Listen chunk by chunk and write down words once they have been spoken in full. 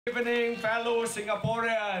Good evening, fellow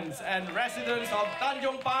Singaporeans and residents of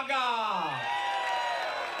Tanjong Pagar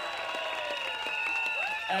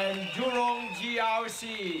and Jurong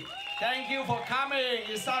GRC. Thank you for coming.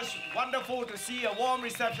 It's such wonderful to see a warm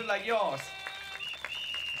reception like yours.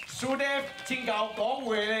 Sudev 請教講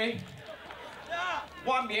會你，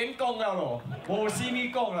我免講了咯，無事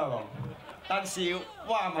咪講了咯。但是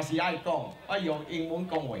我咪是愛講，我用英文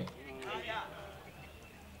講會。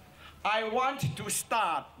I want to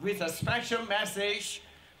start with a special message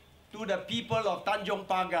to the people of Tanjong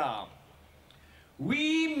Pagar.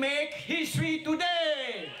 We make history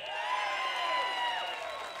today.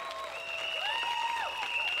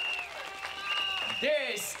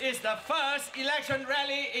 This is the first election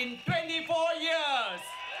rally in 24 years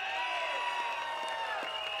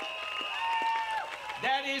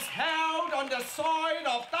that is held on the soil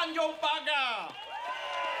of Tanjong Pagar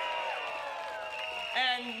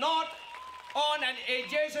and not on an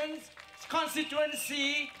adjacent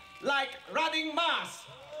constituency like Rading Mas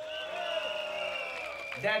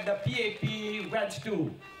that the PAP went to.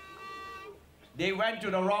 They went to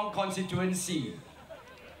the wrong constituency.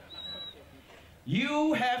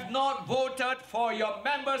 You have not voted for your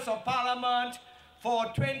members of parliament for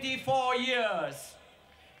 24 years.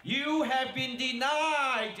 You have been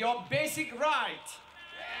denied your basic right.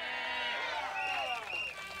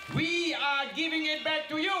 We are giving it back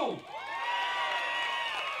to you.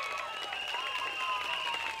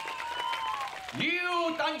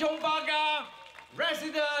 You Tanjong Pagar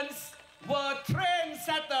residents were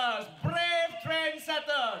trendsetters, brave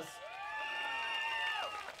trendsetters.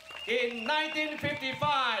 In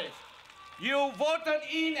 1955, you voted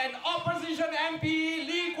in an opposition MP,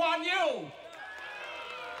 Lee Kuan Yew,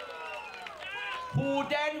 who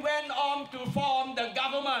then went on to form the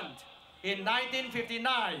government. In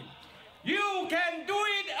 1959, you can do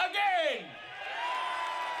it again.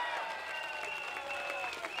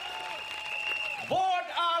 Vote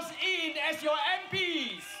us in as your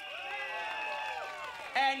MPs,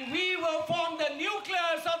 and we will form the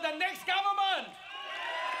nucleus of the next government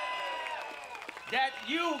that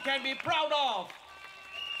you can be proud of.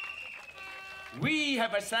 We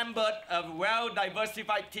have assembled a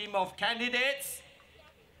well-diversified team of candidates,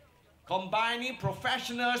 combining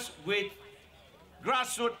professionals with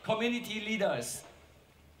grassroots community leaders.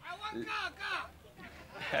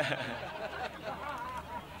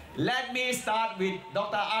 Let me start with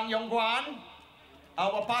Dr. Ang Yong Guan,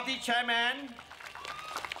 our party chairman.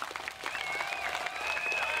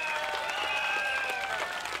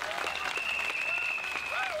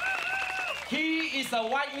 He is a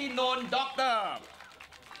widely known doctor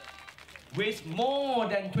with more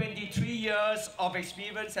than 23 years of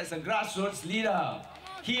experience as a grassroots leader.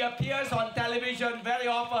 He appears on television very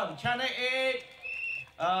often, Channel 8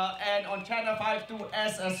 and on Channel 5 too,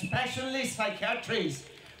 as a specialist psychiatrist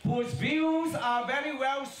whose views are very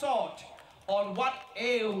well sought on what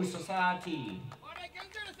ails society.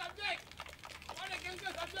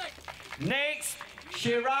 Next,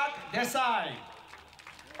 Chirag Desai,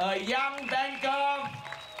 a young banker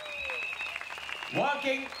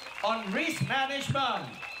working on risk management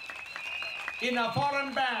in a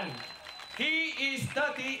foreign bank. He is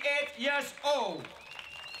 38 years old.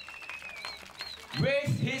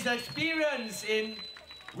 With his experience in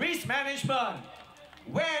risk management,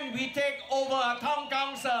 when we take over a town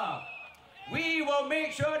council, we will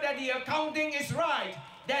make sure that the accounting is right,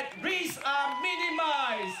 that risks are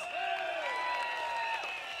minimized.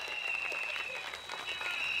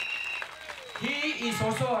 He is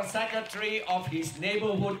also a secretary of his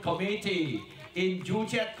neighborhood committee in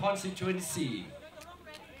Juchet constituency.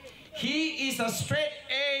 He is a straight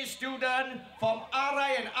A student from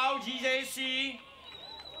RI and RGJC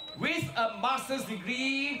with a master's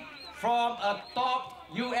degree from a top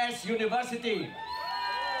US university.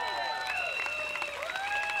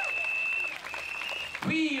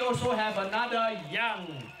 We also have another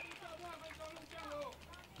young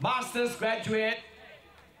master's graduate,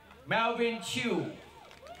 Melvin Chew,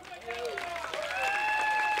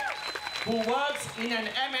 who works in an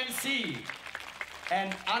MNC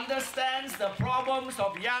and understands the problems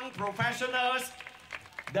of young professionals,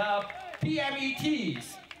 the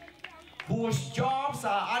PMETs, whose jobs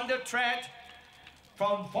are under threat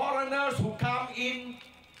from foreigners who come in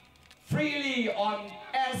freely on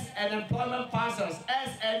S and employment passes,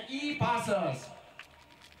 S and E passes.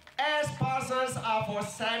 S passes are for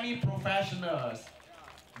semi-professionals.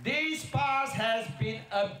 This pass has been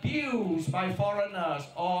abused by foreigners,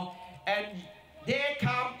 and they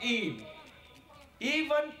come in.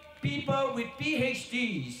 Even people with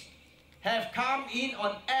PhDs have come in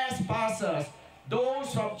on S passes.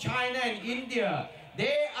 Those from China and India,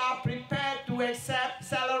 They are prepared to accept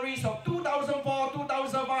salaries of 2004,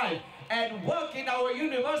 2005 and work in our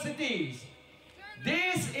universities.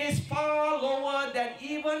 This is far lower than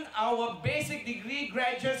even our basic degree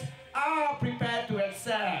graduates are prepared to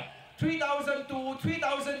accept. 3002,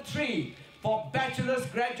 3003 for bachelor's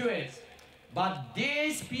graduates. But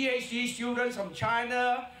these PhD students from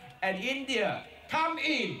China and India come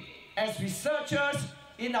in as researchers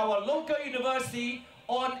in our local university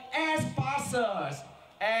on as passers,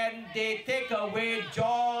 and they take away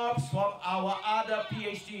jobs from our other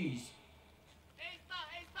PhDs.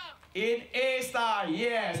 In A-star,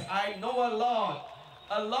 yes, I know a lot.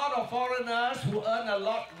 A lot of foreigners who earn a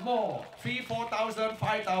lot more, 3,000, 4,000,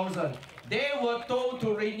 5,000. They were told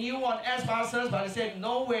to renew on S-passers, but they said,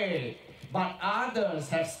 no way. But others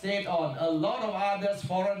have stayed on. A lot of others,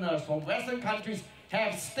 foreigners from Western countries,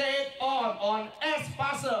 have stayed on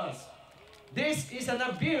S-passers. This is an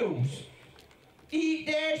abuse.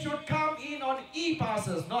 They should come in on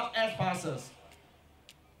E-passes, not S-passes.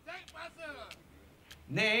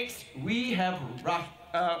 Next, we have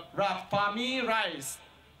Rafami Rice,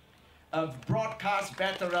 a broadcast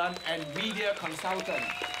veteran and media consultant.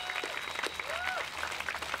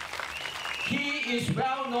 He is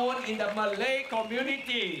well known in the Malay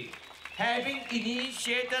community, having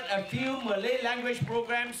initiated a few Malay language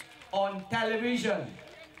programs on television.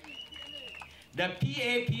 The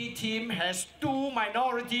PAP team has 2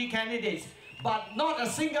 minority candidates, but not a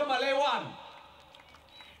single Malay one.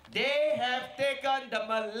 They have taken the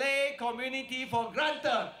Malay community for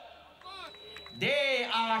granted. They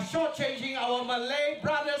are shortchanging our Malay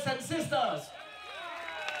brothers and sisters.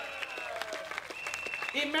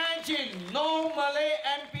 Imagine no Malay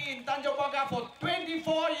MP in Tanjong Pagar for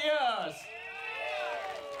 24 years.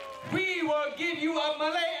 We will give you a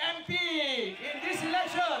Malay MP in this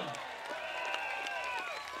election.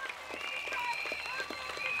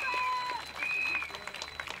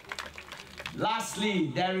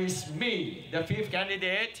 Lastly, there is me, the 5th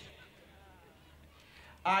candidate.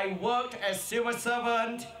 I worked as civil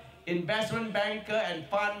servant, investment banker and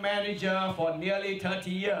fund manager for nearly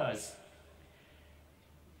 30 years.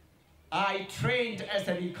 I trained as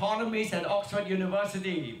an economist at Oxford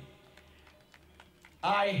University.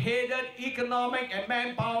 I headed economic and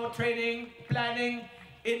manpower training planning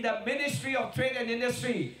in the Ministry of Trade and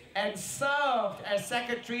Industry and served as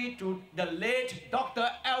secretary to the late Dr.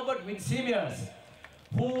 Albert Winsemius,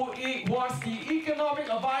 who was the economic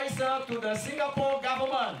advisor to the Singapore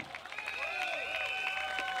government.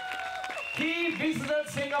 He visited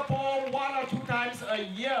Singapore 1 or 2 times a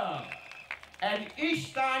year, and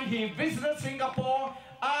each time he visited Singapore,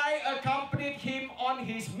 I accompanied him on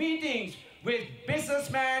his meetings with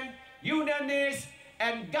businessmen, unionists,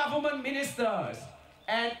 and government ministers.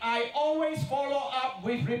 And I always follow up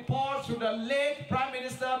with reports to the late Prime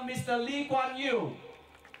Minister, Mr. Lee Kuan Yew.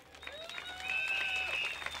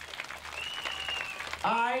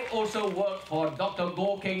 I also worked for Dr.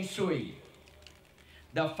 Goh Keng Swee,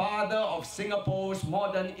 the father of Singapore's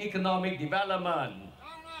modern economic development.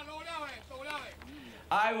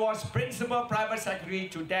 I was principal private secretary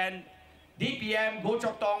to then DPM Goh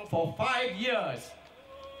Chok Tong for 5 years,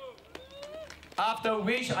 after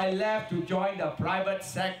which I left to join the private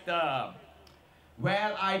sector,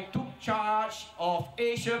 where I took charge of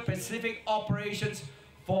Asia-Pacific operations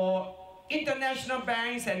for international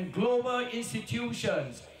banks and global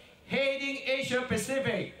institutions, heading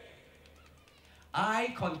Asia-Pacific.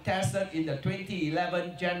 I contested in the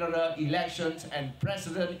 2011 general elections and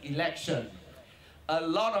president election. A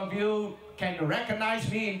lot of you can recognize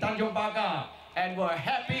me in Tanjong Pagar and were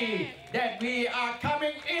happy that we are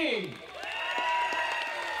coming in.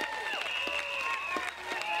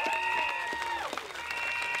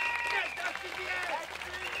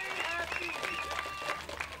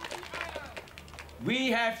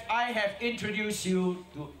 I have introduced you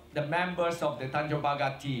to the members of the Tanjong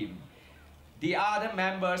Pagar team. The other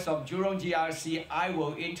members of Jurong GRC, I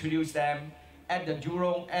will introduce them at the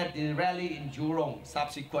rally in Jurong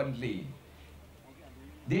subsequently.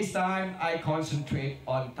 This time I concentrate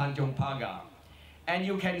on Tanjong Pagar. And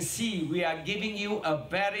you can see we are giving you a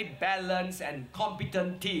very balanced and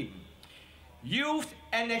competent team. Youth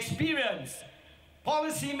and experience,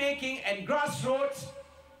 policy making and grassroots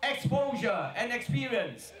exposure and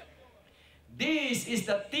experience. This is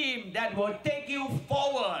the team that will take you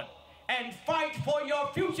forward and fight for your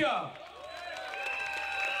future.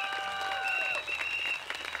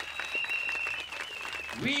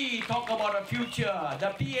 We talk about the future. The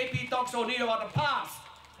PAP talks only about the past.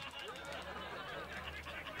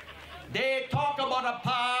 They talk about the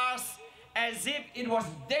past as if it was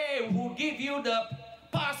they who give you the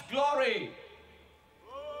past glory.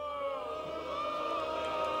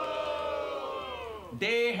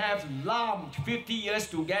 They have lumped 50 years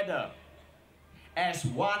together as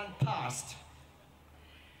one past.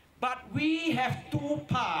 But we have two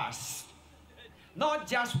pasts, not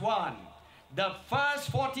just one. The first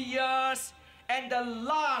 40 years and the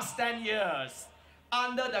last 10 years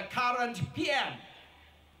under the current PM.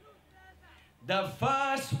 The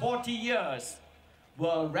first 40 years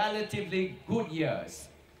were relatively good years.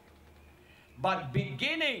 But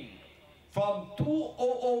beginning from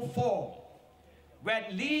 2004, when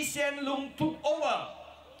Lee Hsien Loong took over,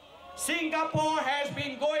 Singapore has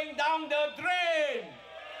been going down the drain.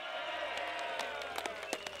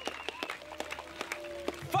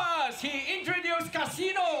 First, he introduced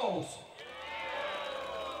casinos.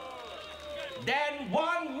 Then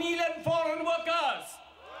 1 million foreign workers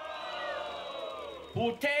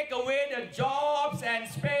who take away the jobs and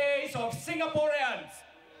space of Singaporeans,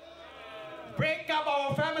 break up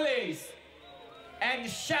our families, and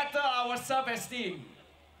shatter our self-esteem.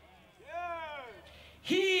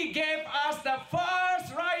 He gave us the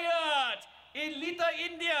first riot in Little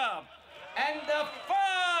India and the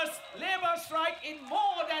first labor strike in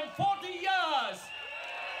more than 40 years.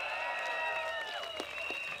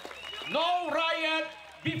 No riot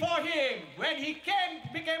before him. When he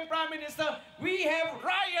became Prime Minister, we have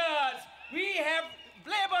riots, we have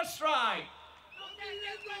labor strike.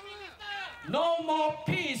 No more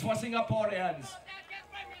peace for Singaporeans.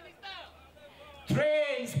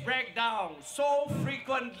 Trains break down so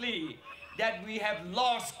frequently that we have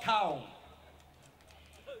lost count.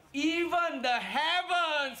 Even the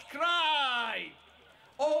heavens cry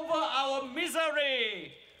over our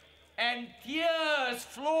misery, and tears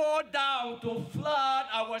flow down to flood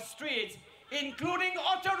our streets, including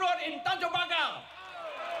Orchard Road in Tanjong Pagar.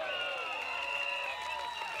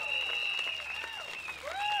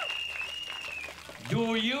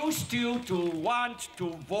 Do you still want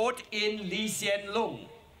to vote in Lee Hsien Loong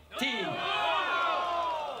team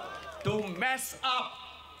to mess up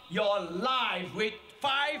your life with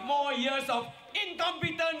 5 more years of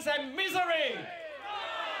incompetence and misery?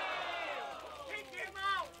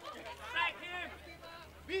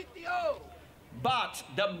 But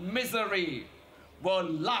the misery will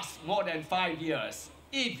last more than 5 years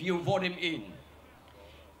if you vote him in.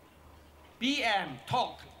 PM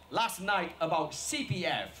talked last night about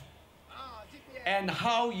CPF and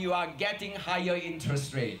how you are getting higher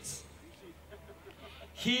interest rates.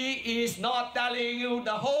 He is not telling you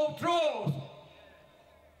the whole truth.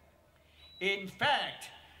 In fact,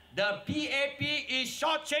 the PAP is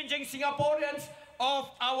shortchanging Singaporeans of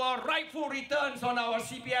our rightful returns on our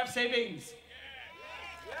CPF savings.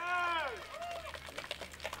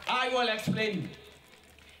 I will explain.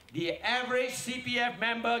 The average CPF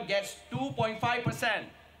member gets 2.5%,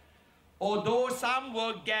 although some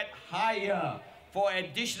will get higher for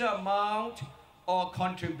additional amount or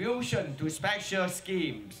contribution to special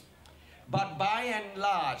schemes. But by and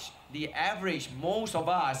large, the average, most of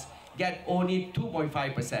us, get only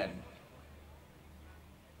 2.5%.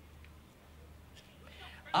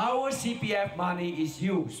 Our CPF money is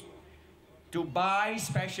used to buy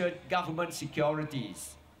special government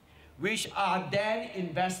securities, which are then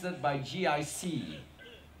invested by GIC.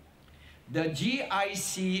 The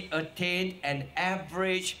GIC attained an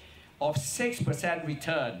average of 6%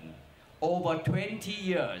 return over 20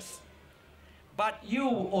 years, but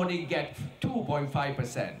you only get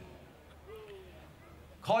 2.5%.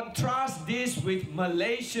 Contrast this with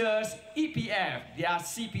Malaysia's EPF, their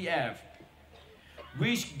CPF,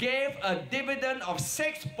 which gave a dividend of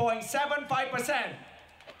 6.75%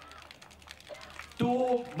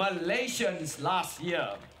 to Malaysians last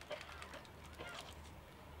year,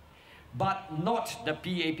 but not the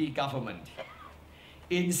PAP government.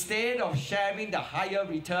 Instead of sharing the higher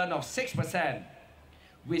return of 6%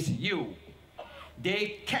 with you,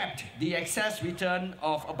 they kept the excess return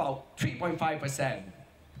of about 3.5%.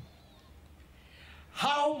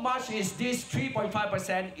 How much is this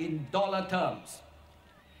 3.5% in dollar terms?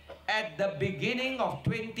 At the beginning of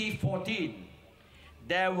 2014,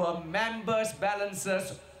 there were members'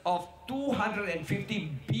 balances of $250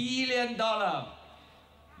 billion.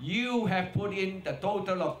 You have put in the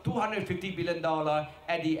total of $250 billion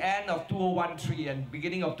at the end of 2013 and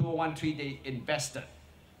beginning of 2013 they invested.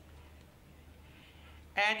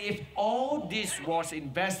 And if all this was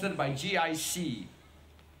invested by GIC,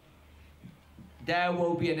 there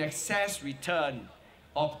will be an excess return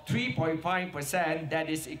of 3.5% that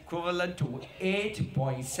is equivalent to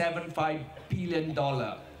 $8.75 billion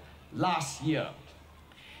last year.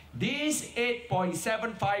 This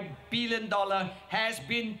 $8.75 billion has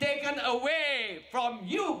been taken away from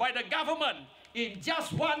you by the government in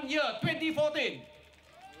just 1 year, 2014.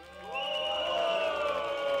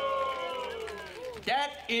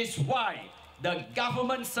 That is why the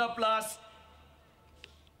government surplus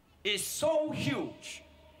is so huge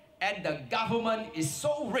and the government is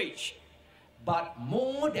so rich, but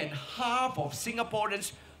more than half of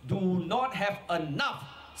Singaporeans do not have enough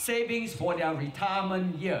savings for their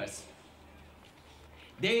retirement years.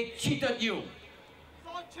 They cheated you.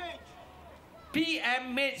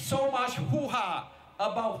 PM made so much hoo-ha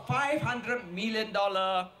about $500 million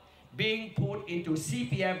being put into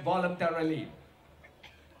CPF voluntarily.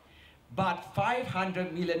 But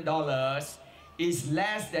 $500 million is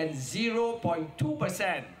less than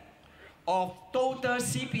 0.2% of total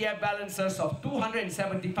CPF balances of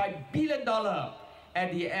 $275 billion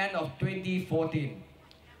at the end of 2014.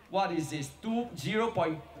 What is this?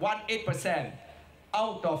 0.18%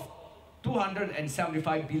 out of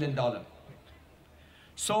 $275 billion.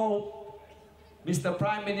 So, Mr.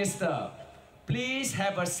 Prime Minister, please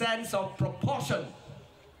have a sense of proportion.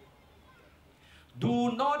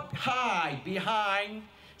 Do not hide behind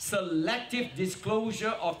selective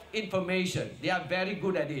disclosure of information. They are very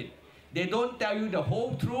good at it. They don't tell you the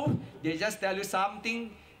whole truth. They just tell you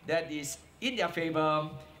something that is in their favor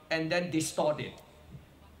and then distort it.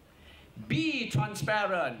 Be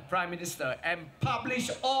transparent, Prime Minister, and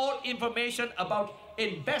publish all information about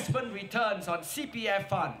investment returns on CPF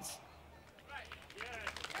funds.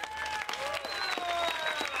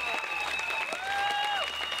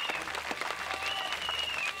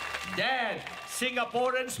 Then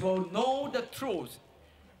Singaporeans will know the truth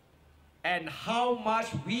and how much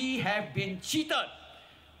we have been cheated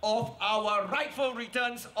of our rightful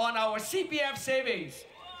returns on our CPF savings.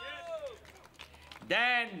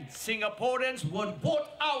 Then Singaporeans would vote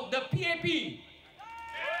out the PAP.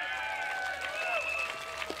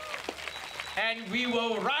 And we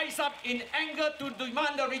will rise up in anger to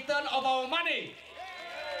demand the return of our money.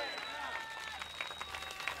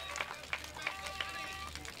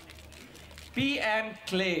 PM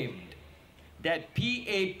claimed that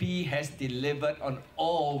PAP has delivered on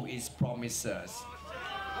all its promises.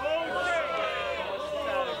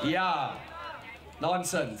 Yeah,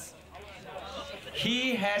 nonsense.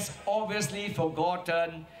 He has obviously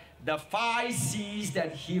forgotten the 5 C's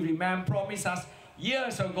that he promised us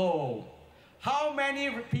years ago. How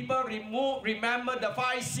many people remember the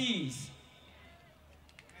 5 C's?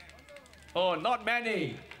 Oh, not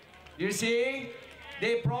many. You see,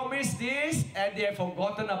 they promised this and they have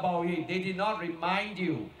forgotten about it. They did not remind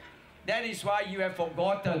you. That is why you have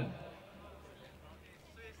forgotten.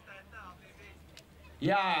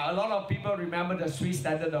 Yeah, a lot of people remember the Swiss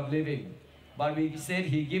standard of living. But we said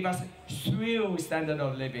he gave us Swill standard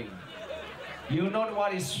of living. You know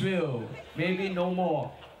what is Swill? Maybe no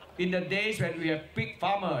more. In the days when we have pig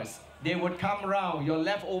farmers, they would come around, your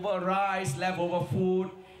leftover rice, leftover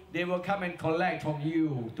food, they will come and collect from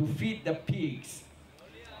you to feed the pigs.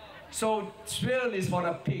 So Swill is for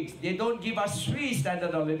the pigs. They don't give us Swiss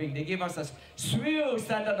standard of living, they give us a Swill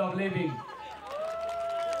standard of living.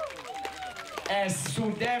 As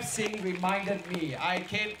Sudev Singh reminded me,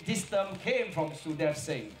 this term came from Sudev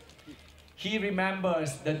Singh. He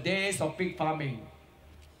remembers the days of pig farming.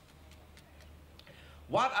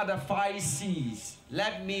 What are the 5 C's?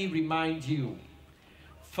 Let me remind you.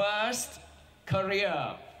 First,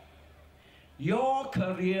 career. Your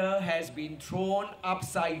career has been thrown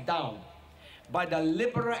upside down by the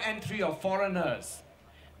liberal entry of foreigners,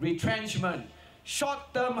 retrenchment,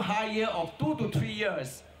 short-term hire of 2 to 3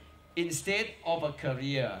 years, instead of a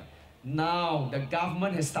career. Now, the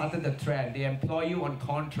government has started the trend. They employ you on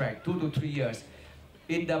contract, 2 to 3 years.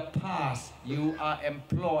 In the past, you are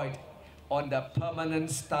employed on the permanent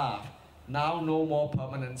staff. Now, no more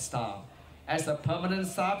permanent staff. As a permanent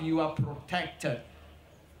staff, you are protected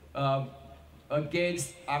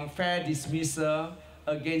against unfair dismissal,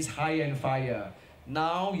 against hire and fire.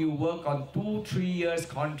 Now, you work on 2-3 years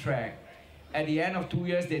contract. At the end of 2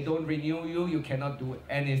 years, they don't renew you, you cannot do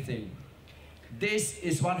anything. This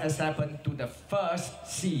is what has happened to the first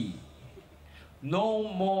C. No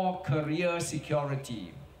more career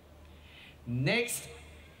security. Next,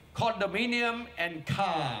 condominium and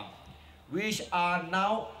car, which are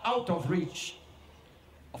now out of reach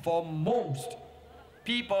for most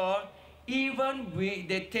people. Even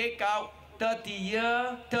they take out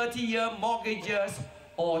 30-year mortgages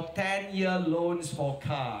or 10-year loans for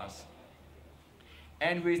cars.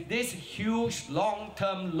 And with these huge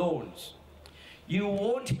long-term loans, you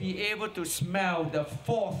won't be able to smell the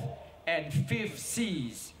 4th and 5th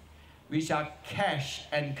C's, which are cash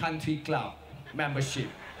and country club membership.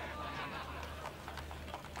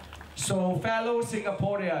 So, fellow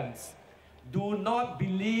Singaporeans, do not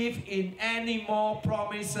believe in any more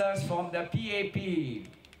promises from the PAP.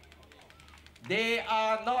 They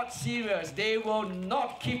are not serious. They will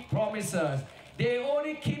not keep promises. They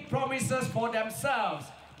only keep promises for themselves.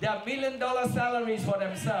 Their $1 million salaries for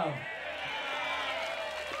themselves.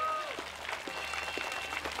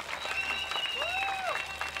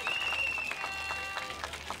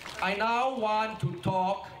 I now want to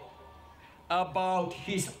talk about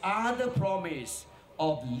his other promise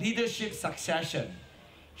of leadership succession.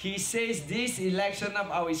 He says this election of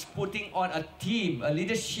ours is putting on a team, a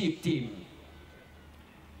leadership team.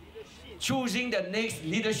 Choosing the next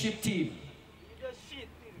leadership team.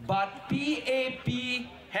 But PAP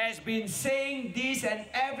has been saying this in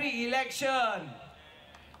every election.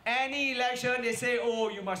 Any election they say, oh,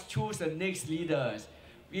 you must choose the next leaders.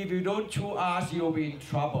 If you don't choose us, you'll be in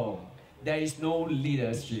trouble. There is no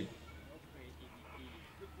leadership.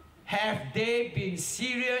 Have they been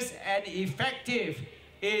serious and effective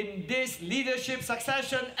in this leadership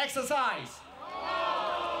succession exercise?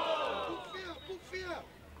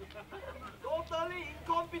 Totally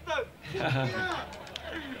incompetent.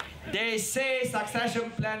 They say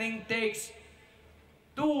succession planning takes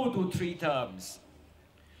 2 to 3 terms.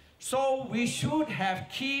 So we should have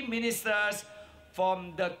key ministers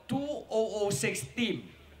from the 2006 team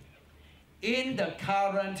in the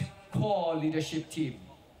current core leadership team.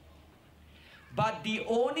 But the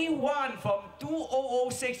only one from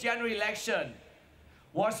 2006 January election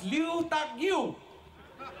was Liu Tak Yu,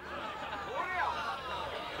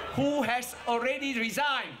 who has already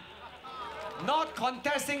resigned, not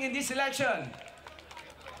contesting in this election.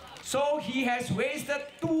 So he has wasted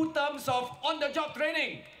 2 terms of on-the-job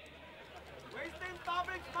training. Wasting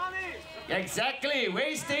public money. Exactly,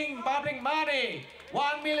 wasting public money.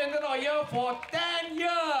 $1 million a year for 10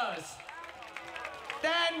 years.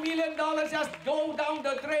 $10 million just go down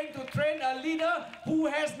the drain to train a leader who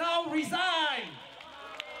has now resigned.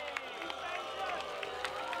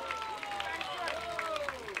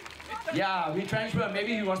 Yeah, we transfer.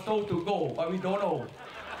 Maybe he was told to go, but we don't know.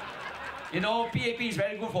 You know, PAP is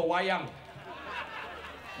very good for wayang.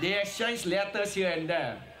 They exchange letters here and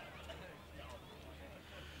there.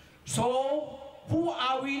 So, who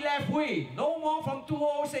are we left with? No more from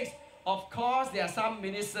 2006. Of course, there are some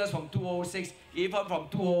ministers from 2006, even from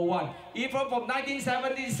 2001, even from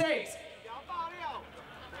 1976.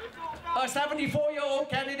 A 74-year-old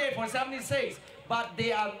candidate from 76, but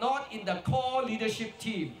they are not in the core leadership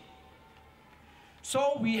team.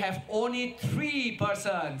 So we have only 3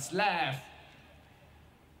 persons left.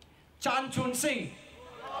 Chan Chun Sing,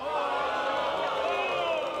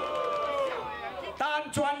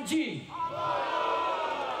 Tan Chuan Ji,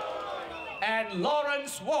 and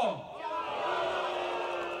Lawrence Wong.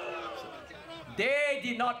 They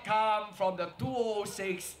did not come from the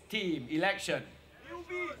 2006 team election.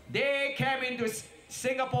 They came into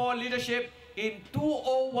Singapore leadership in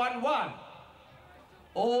 2011,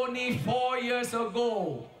 only 4 years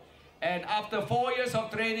ago. And after 4 years of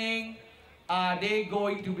training, are they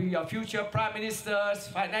going to be your future prime ministers,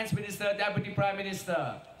 finance minister, deputy prime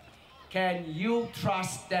minister? Can you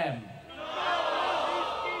trust them?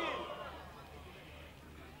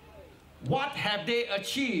 What have they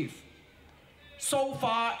achieved so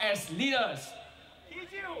far as leaders?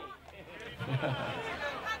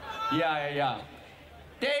 Yeah.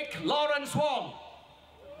 Take Lawrence Wong.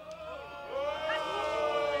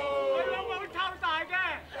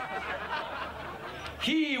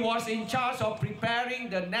 He was in charge of preparing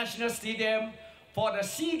the National Stadium for the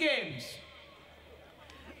SEA Games.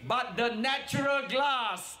 But the natural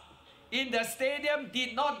grass in the stadium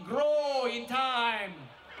did not grow in time.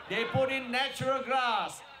 They put in natural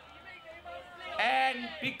grass. And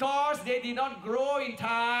because they did not grow in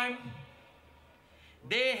time,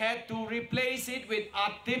 they had to replace it with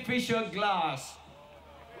artificial grass.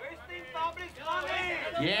 Wasting public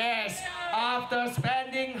money. Yes, after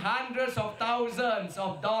spending hundreds of thousands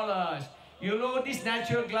of dollars. You know, this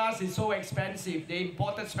natural grass is so expensive. They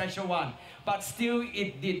imported special one. But still,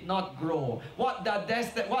 it did not grow. What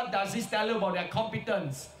does this tell you about their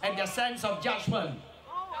competence and their sense of judgment?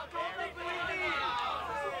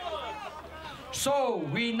 So,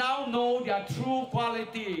 we now know their true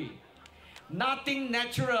quality. Nothing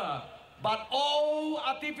natural, but all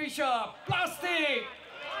artificial, plastic.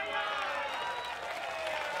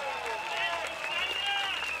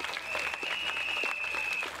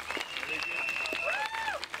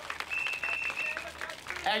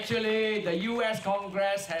 Actually, the US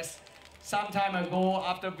Congress has, some time ago,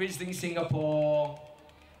 after visiting Singapore,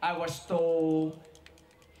 I was told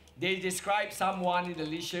they described someone in the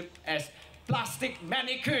leadership as plastic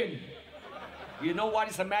mannequin. You know what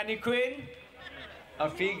is a mannequin? A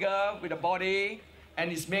figure with a body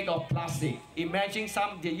and it's made of plastic. Imagine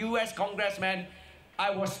the US congressman,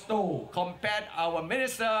 I was told, compared our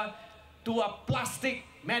minister to a plastic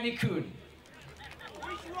mannequin.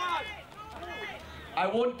 Which one? I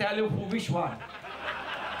won't tell you which one.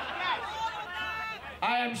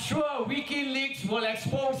 I am sure WikiLeaks will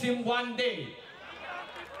expose him one day.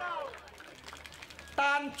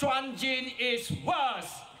 Tan Chuan Jin is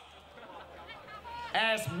worse.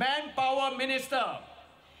 As manpower minister,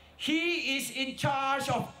 he is in charge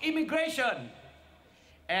of immigration,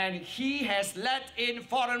 and he has let in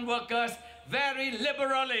foreign workers very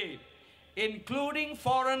liberally, including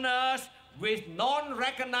foreigners with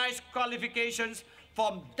non-recognized qualifications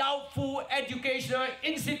from doubtful educational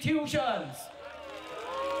institutions.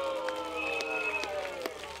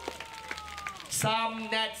 Some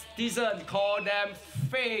netizens call them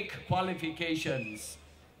fake qualifications.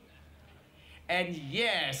 And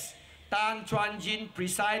yes, Tan Chuan Jin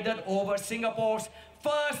presided over Singapore's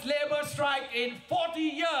first labor strike in 40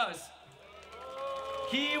 years.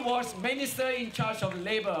 He was minister in charge of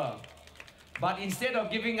labor. But instead of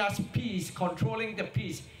giving us peace, controlling the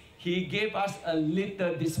peace, he gave us a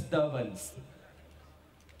little disturbance.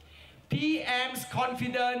 PM's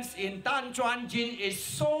confidence in Tan Chuan Jin is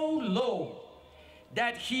so low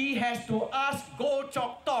that he has to ask Goh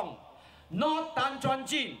Chok Tong, not Tan Chuan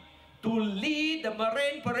Jin, to lead the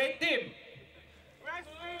Marine Parade team.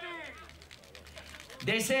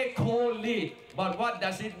 They say co-lead, but what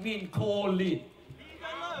does it mean co-lead?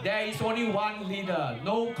 There is only one leader,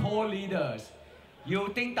 no co-leaders. You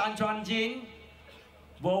think Tan Chuan Jin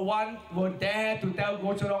will dare to tell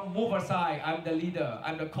Goh Chok Tong, move aside, I'm the leader,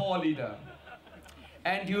 I'm the co-leader?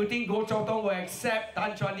 And do you think Goh Chok Tong will accept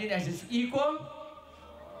Tan Chuan Jin as his equal?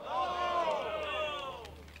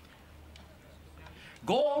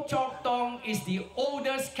 Goh Chok Tong is the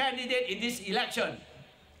oldest candidate in this election.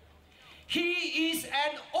 He is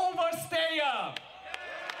an overstayer.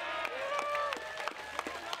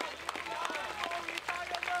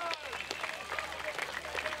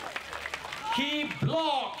 He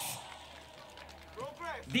blocks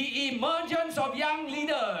the emergence of young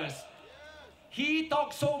leaders. He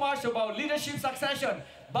talks so much about leadership succession,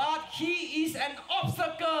 but he is an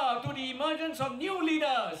obstacle to the emergence of new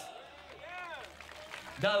leaders.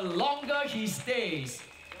 The longer he stays,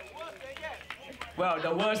 well,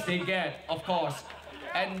 the worse they get, of course.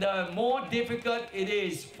 And the more difficult it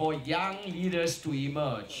is for young leaders to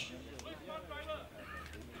emerge.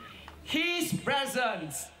 His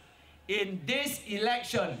presence in this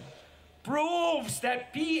election proves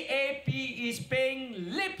that PAP is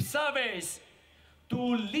paying lip service to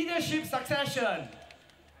leadership succession,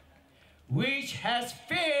 which has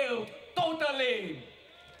failed totally.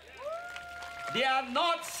 They are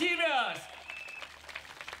not serious.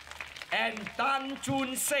 And Tan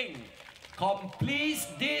Chun Sing completes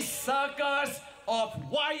this circus of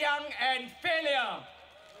wayang and failure.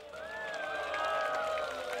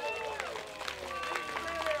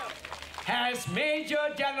 Has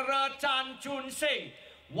Major General Tan Chun Sing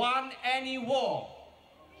won any war?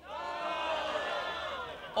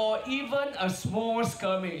 Or even a small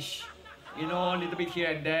skirmish? You know, a little bit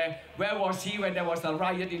here and there. Where was he when there was a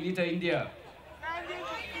riot in Little India?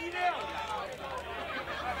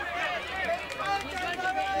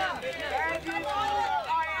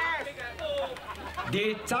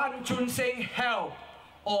 Did Tan Chun Sing help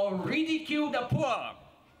or ridicule the poor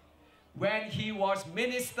when he was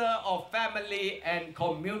Minister of Family and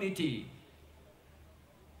Community?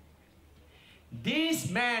 This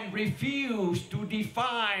man refused to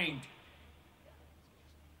define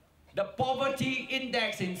the poverty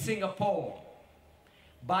index in Singapore,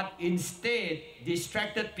 but instead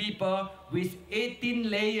distracted people with 18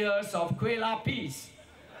 layers of kueh lapis.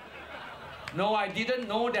 No, I didn't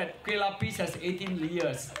know that kueh lapis has 18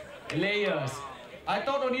 layers. I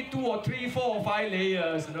thought only 2 or 3, 4 or 5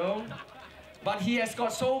 layers, you know. But he has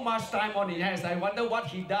got so much time on his hands. I wonder what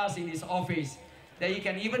he does in his office, that he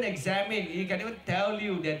can even examine, he can even tell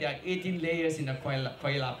you that there are 18 layers in the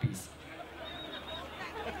kueh lapis.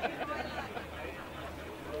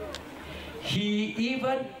 He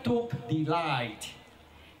even took delight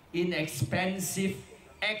in expensive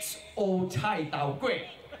XO Chai Tao Kueh.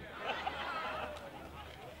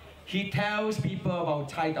 He tells people about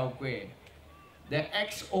Chai Tao Kueh, the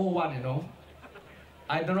XO one, you know.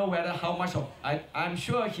 I don't know whether how much of, I'm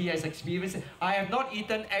sure he has experienced it. I have not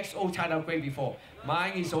eaten XO Chai Tao Kueh before.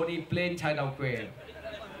 Mine is only plain Chai Tao Kueh.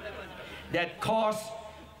 That costs,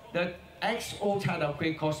 the XO Chai Tao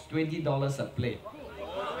Kueh costs $20 a plate.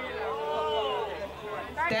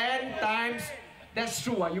 10 times, that's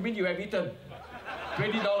true, you mean you have eaten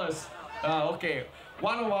 $20? Okay,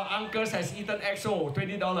 One of our uncles has eaten XO,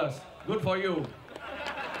 $20. Good for you.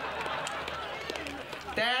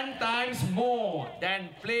 10 times more than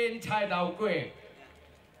plain chai dao kueh.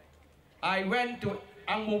 I went to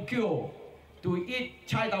Ang Mo Kio to eat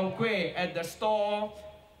chai dao kueh at the store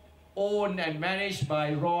owned and managed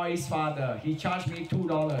by Roy's father. He charged me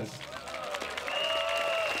 $2.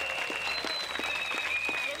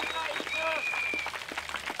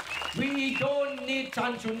 We don't need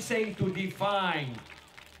Chan Chun Sing to define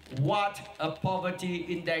what a poverty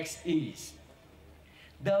index is.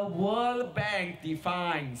 The World Bank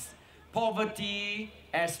defines poverty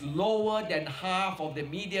as lower than half of the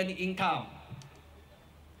median income.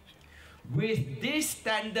 With this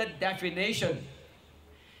standard definition,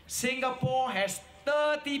 Singapore has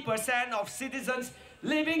 30% of citizens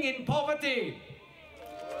living in poverty.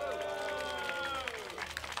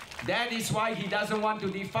 That is why he doesn't want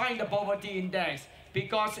to define the poverty index,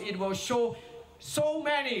 because it will show so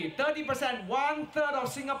many, 30%, 1/3 of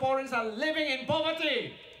Singaporeans are living in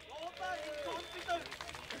poverty.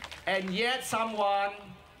 And yet someone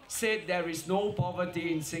said there is no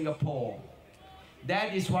poverty in Singapore.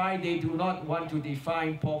 That is why they do not want to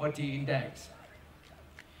define poverty index.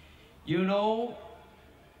 You know,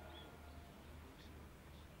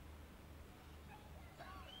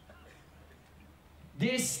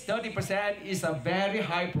 this 30% is a very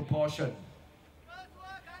high proportion. First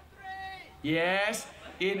world country. Yes,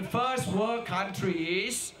 in first world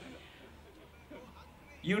countries,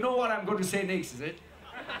 you know what I'm going to say next, is it?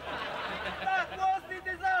 First world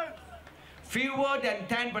citizens. Fewer than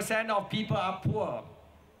 10% of people are poor.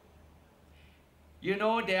 You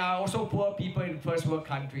know, there are also poor people in first world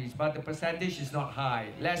countries, but the percentage is not high,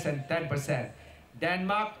 less than 10%.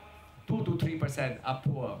 Denmark, 2 to 3% are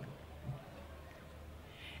poor.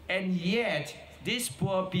 And yet, these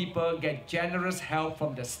poor people get generous help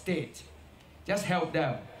from the state. Just help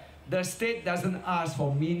them. The state doesn't ask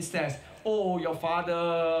for means test. Oh, your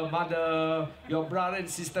father, mother, your brother and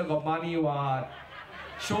sister got money, what?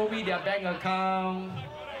 Show me their bank account.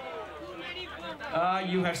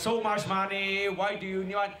 You have so much money, why do you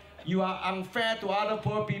want? You are unfair to other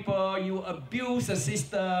poor people, you abuse the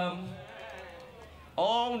system.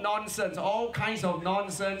 All nonsense, all kinds of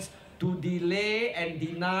nonsense to delay and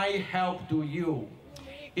deny help to you.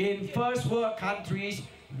 In first world countries,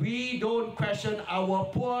 we don't question our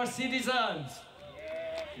poor citizens.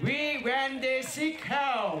 When they seek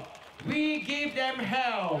help, we give them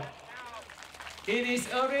help. It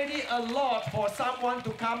is already a lot for someone to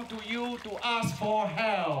come to you to ask for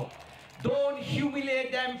help. Don't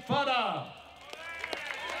humiliate them further.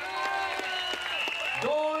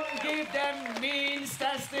 Don't give them means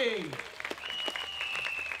testing.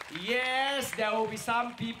 Yes, there will be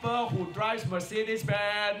some people who drive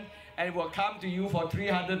Mercedes-Benz and will come to you for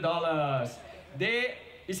 $300.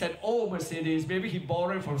 It's an old Mercedes, maybe he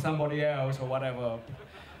borrowed it from somebody else or whatever.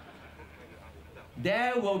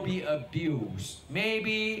 There will be abuse.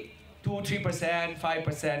 Maybe 2-3%,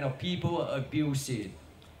 5% of people abuse it.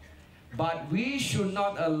 But we should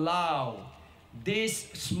not allow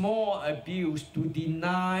this small abuse to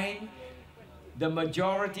deny the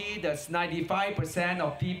majority, that's 95%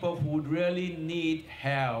 of people who really need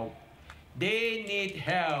help. They need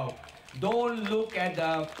help. Don't look at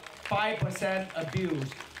the 5% abuse.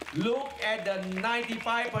 Look at the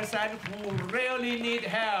 95% who really need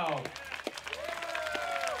help.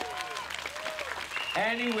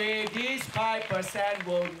 Anyway, this 5%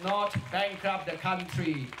 will not bankrupt the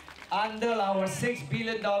country. Under our $6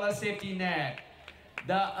 billion safety net,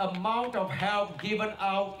 the amount of help given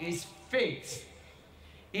out is fixed.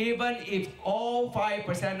 Even if all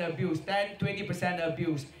 5% abuse, 10-20%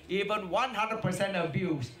 abuse, even 100%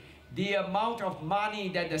 abuse, the amount of money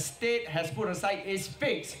that the state has put aside is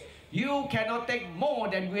fixed. You cannot take more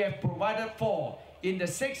than we have provided for in the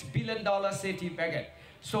 $6 billion safety packet.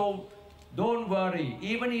 So don't worry,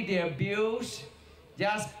 even if they abuse,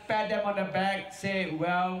 just pat them on the back, say,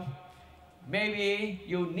 well, maybe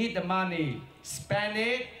you need the money, spend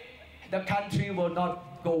it, the country will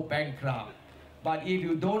not go bankrupt. But if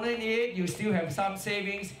you donate it, you still have some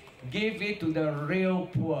savings, give it to the real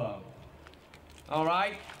poor. All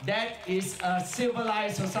right? That is a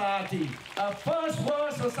civilized society, a first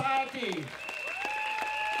world society.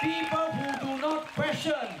 People who do not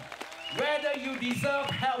question whether you deserve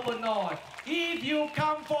help or not. If you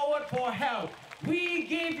come forward for help, we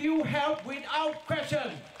give you help without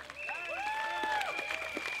question.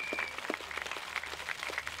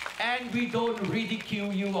 And we don't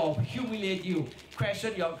ridicule you or humiliate you.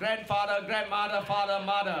 Question your grandfather, grandmother, father,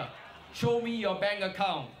 mother. Show me your bank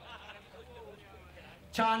account.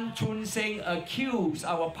 Chan Chun Sing accused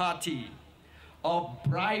our party of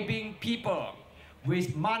bribing people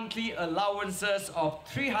with monthly allowances of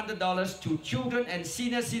 $300 to children and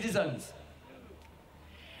senior citizens,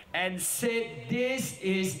 and said this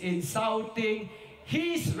is insulting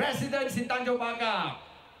his residents in Tanjong Pagar.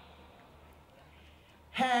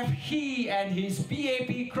 Have he and his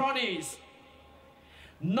PAP cronies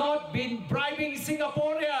not been bribing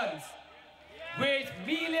Singaporeans with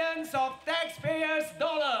millions of taxpayers'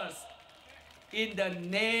 dollars in the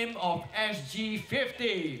name of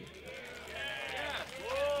SG50?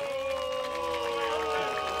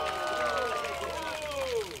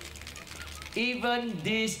 Isn't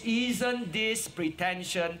this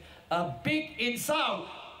pretension a big insult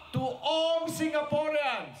to all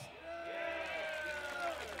Singaporeans?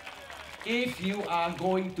 If you are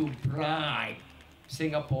going to bribe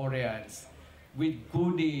Singaporeans with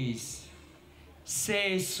goodies,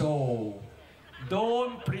 say so.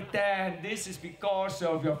 Don't pretend this is because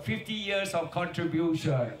of your 50 years of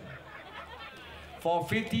contribution. For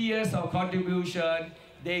 50 years of contribution,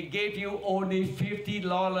 they gave you only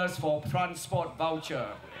 $50 for transport voucher.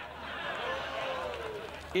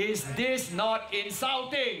 Is this not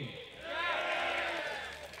insulting?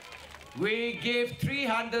 We give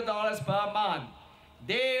 $300 per month.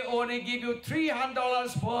 They only give you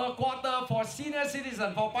 $300 per quarter for senior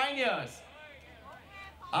citizens, for pioneers.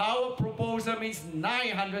 Our proposal means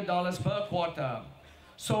 $900 per quarter.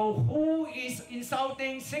 So who is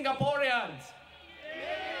insulting Singaporeans?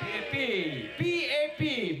 PAP,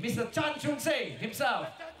 Mr. Chan Chun Sing himself.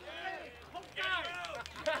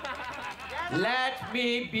 Let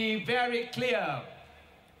me be very clear.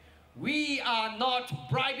 We are not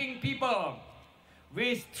bribing people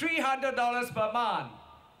with $300 per month.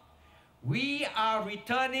 We are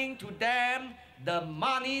returning to them the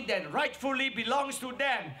money that rightfully belongs to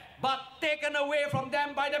them, but taken away from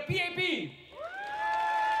them by the PAP.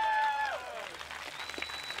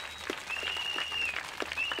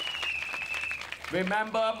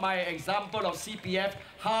 Remember my example of CPF,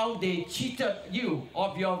 how they cheated you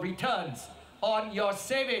of your returns on your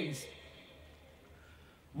savings.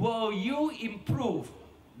 Will you improve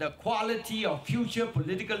the quality of future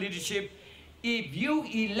political leadership if you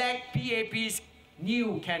elect PAP's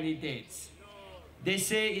new candidates? They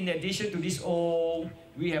say in addition to this, oh,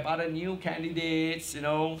 we have other new candidates, you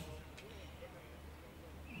know.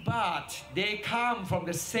 But they come from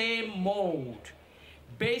the same mold.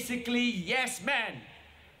 Basically, yes men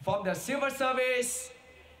from the civil service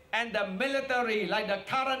and the military, like the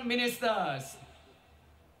current ministers.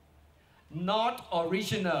 Not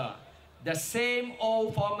original. The same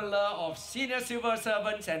old formula of senior civil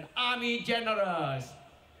servants and army generals.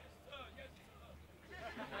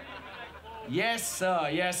 Yes, sir,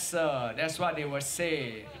 yes, sir. That's what they will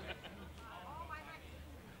say.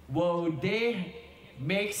 Will they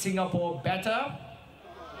make Singapore better?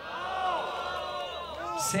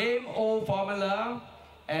 Same old formula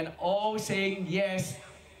and all saying yes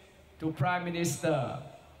to Prime Minister.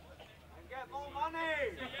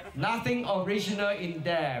 Nothing original in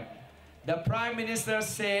them. The Prime Minister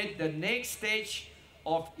said the next stage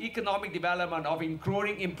of economic development, of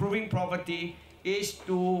improving poverty, is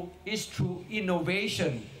through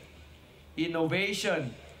innovation.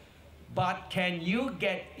 Innovation. But can you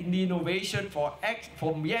get the innovation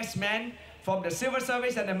from yes men, from the civil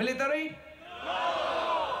service and the military?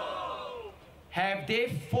 No! Have they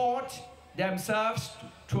fought themselves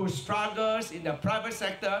through struggles in the private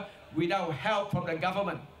sector without help from the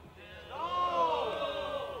government?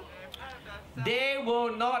 No! They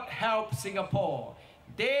will not help Singapore.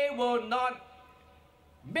 They will not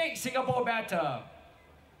make Singapore better.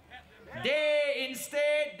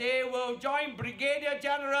 Instead, they will join Brigadier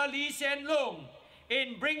General Lee Hsien Loong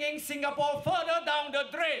in bringing Singapore further down the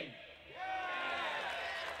drain.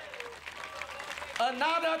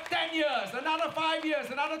 Another 10 years, another 5 years,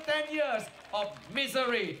 another 10 years of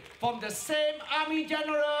misery from the same army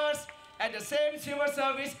generals and the same civil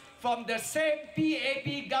service, from the same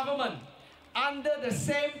PAP government, under the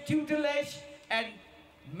same tutelage and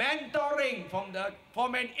mentoring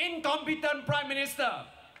from an incompetent Prime Minister.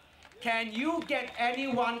 Can you get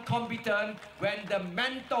anyone competent when the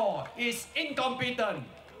mentor is incompetent?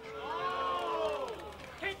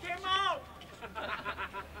 Kick him out!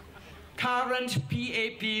 Current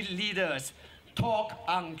PAP leaders talk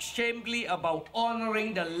unshamedly about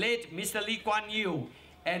honoring the late Mr. Lee Kuan Yew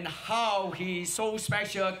and how he is so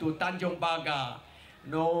special to Tanjong Pagar.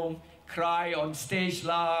 No, cry on stage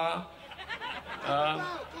lah.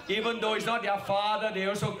 Even though it's not their father, they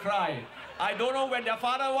also cry. I don't know when their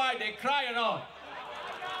father why they cry or not.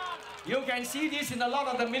 You can see this in a lot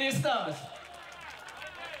of the ministers.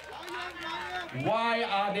 Why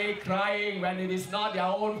are they crying when it is not their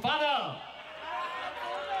own father?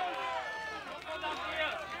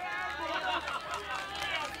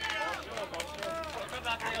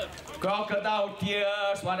 Crocodile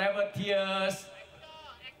tears, whatever tears.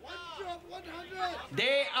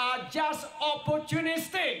 They are just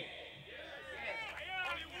opportunistic.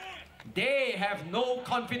 They have no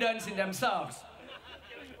confidence in themselves.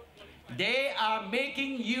 They are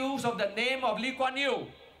making use of the name of Lee Kuan Yew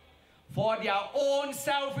for their own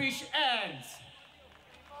selfish ends.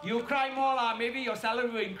 You cry more, maybe your salary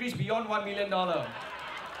will increase beyond $1 million.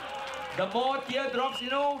 The more teardrops, you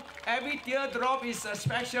know, every teardrop is a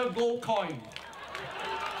special gold coin.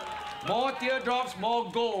 More teardrops,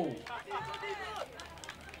 more gold.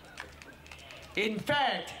 In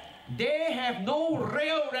fact, they have no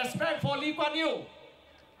real respect for Lee Kuan Yew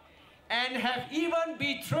and have even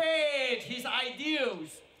betrayed his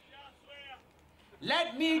ideals.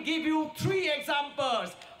 Let me give you 3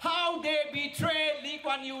 examples how they betrayed Lee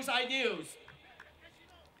Kuan Yew's ideals.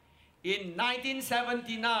 In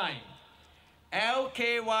 1979,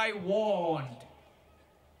 LKY warned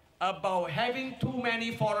about having too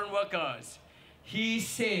many foreign workers. He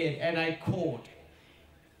said, and I quote,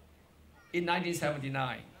 in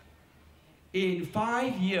 1979, in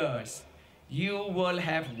 5 years, you will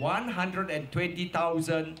have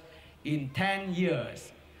 120,000 in 10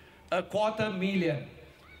 years, 250,000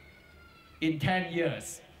 in 10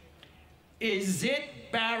 years. Is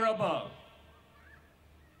it bearable?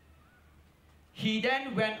 He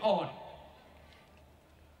then went on,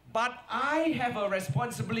 but I have a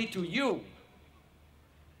responsibility to you.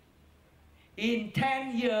 In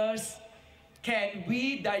 10 years, can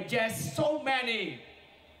we digest so many?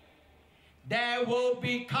 There will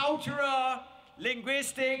be cultural,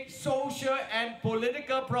 linguistic, social, and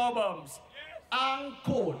political problems.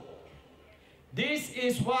 Unquote. This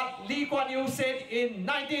is what Lee Kuan Yew said in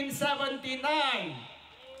 1979.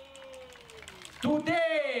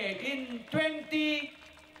 Today, in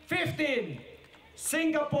 2015,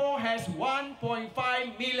 Singapore has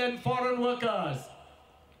 1.5 million foreign workers,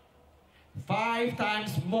 5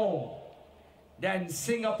 times more than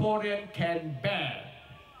Singaporean can bear.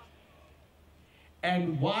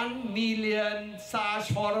 And 1 million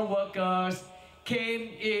such foreign workers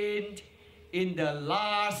came in the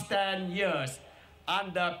last 10 years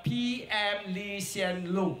under PM Lee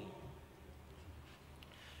Hsien Loong.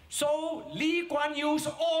 So Lee Kuan Yew's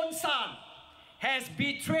own son has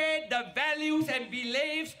betrayed the values and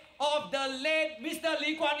beliefs of the late Mr.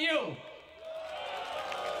 Lee Kuan Yew.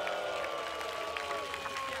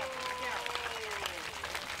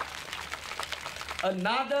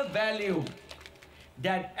 Another value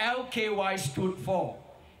that LKY stood for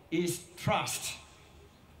is trust.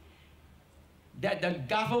 That the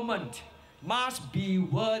government must be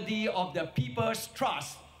worthy of the people's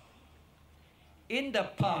trust. In the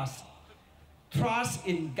past, trust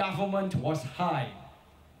in government was high,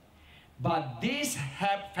 but this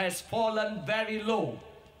has fallen very low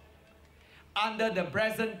under the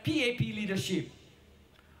present PAP leadership.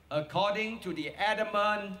 According to the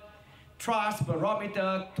Adamant Trust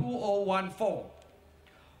Barometer 2014,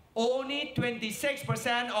 only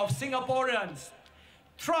 26% of Singaporeans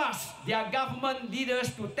trust their government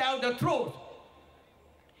leaders to tell the truth.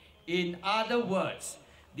 In other words,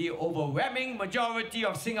 the overwhelming majority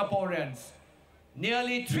of Singaporeans,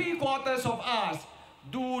 nearly 3/4 of us,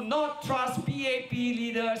 do not trust PAP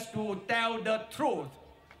leaders to tell the truth.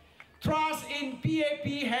 Trust in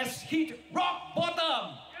PAP has hit rock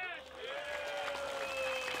bottom.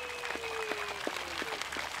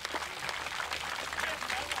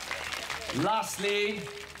 Lastly,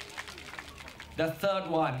 the third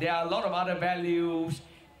one, there are a lot of other values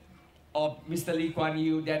of Mr. Lee Kuan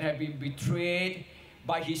Yew that have been betrayed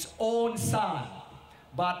by his own son.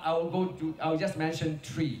 But I'll just mention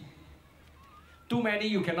 3. Too many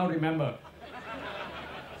you cannot remember.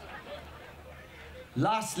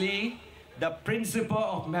 Lastly, the principle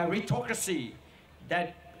of meritocracy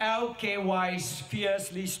that LKY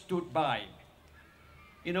fiercely stood by.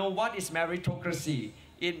 You know, what is meritocracy?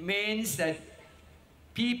 It means that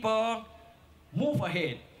people move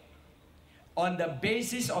ahead on the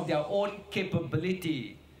basis of their own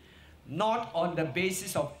capability, not on the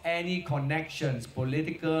basis of any connections,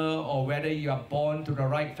 political or whether you are born to the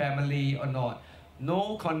right family or not.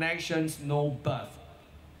 No connections, no birth.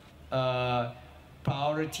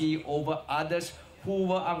 Priority over others who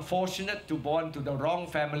were unfortunate to born to the wrong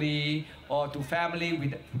family or to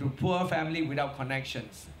poor family without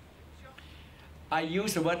connections. I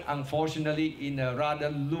use the word unfortunately in a rather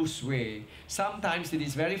loose way. Sometimes it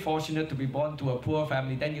is very fortunate to be born to a poor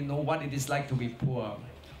family, then you know what it is like to be poor.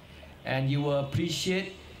 and you will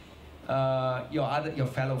appreciate your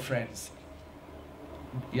fellow friends.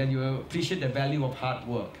 And you will appreciate the value of hard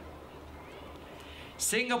work.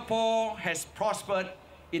 Singapore has prospered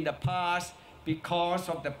in the past because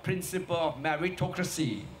of the principle of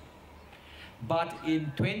meritocracy. But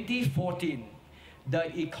in 2014,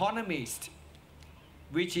 The Economist,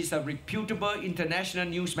 which is a reputable international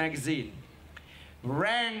news magazine,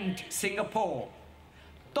 ranked Singapore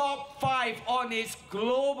top 5 on its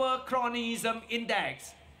Global Cronyism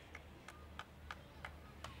Index.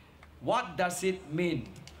 What does it mean?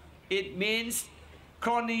 It means,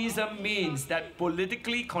 cronyism means that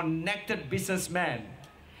politically connected businessmen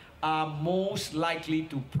are most likely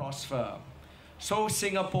to prosper. So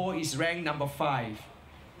Singapore is ranked number 5.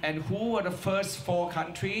 And who are the first 4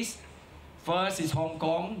 countries? First is Hong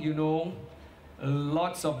Kong, you know.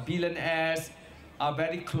 Lots of billionaires are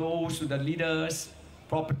very close to the leaders,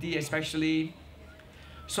 property especially.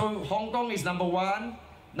 So Hong Kong is number 1.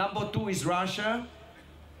 Number 2 is Russia.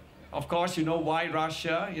 Of course, you know why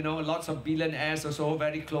Russia. You know, lots of billionaires also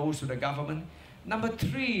very close to the government. Number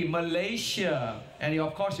 3, Malaysia. And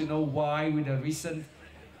of course, you know why with the recent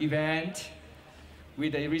event,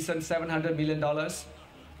 with the recent $700 million.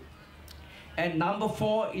 And number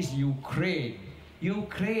 4 is Ukraine.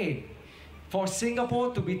 Ukraine. For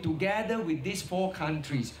Singapore to be together with these 4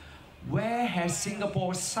 countries, where has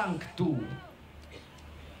Singapore sunk to?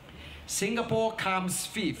 Singapore comes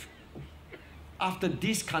 5th after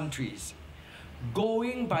these countries.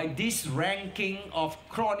 Going by this ranking of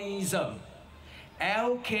cronyism,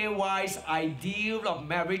 LKY's ideal of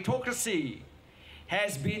meritocracy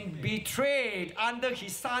has been betrayed under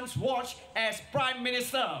his son's watch as Prime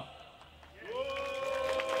Minister.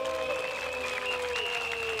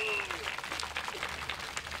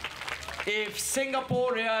 If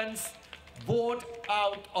Singaporeans vote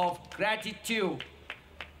out of gratitude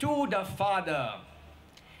to the father,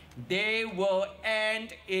 they will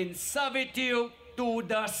end in servitude to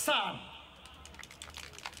the son.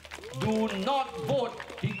 Do not vote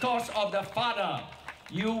because of the father.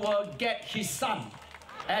 You will get his son.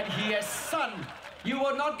 And he has son. You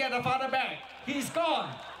will not get the father back. He's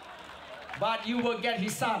gone. But you will get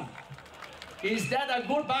his son. Is that a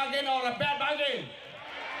good bargain or a bad bargain?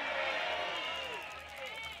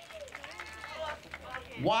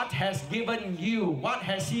 What has given you? What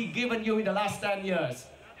has he given you in the last 10 years?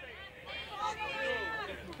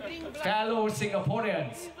 Fellow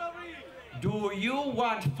Singaporeans, do you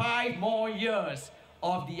want 5 more years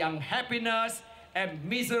of the unhappiness and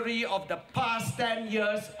misery of the past 10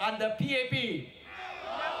 years under PAP?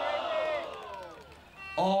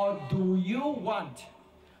 Or do you want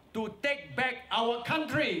to take back our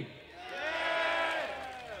country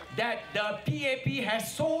that the PAP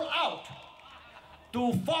has sold out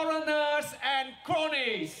to foreigners and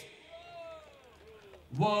cronies?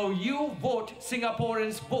 Will you vote,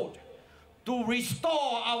 Singaporeans vote, to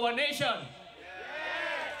restore our nation?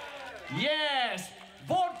 Yes,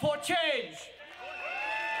 vote for change.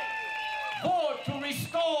 Vote to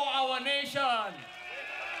restore our nation.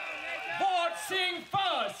 Vote SingFirst.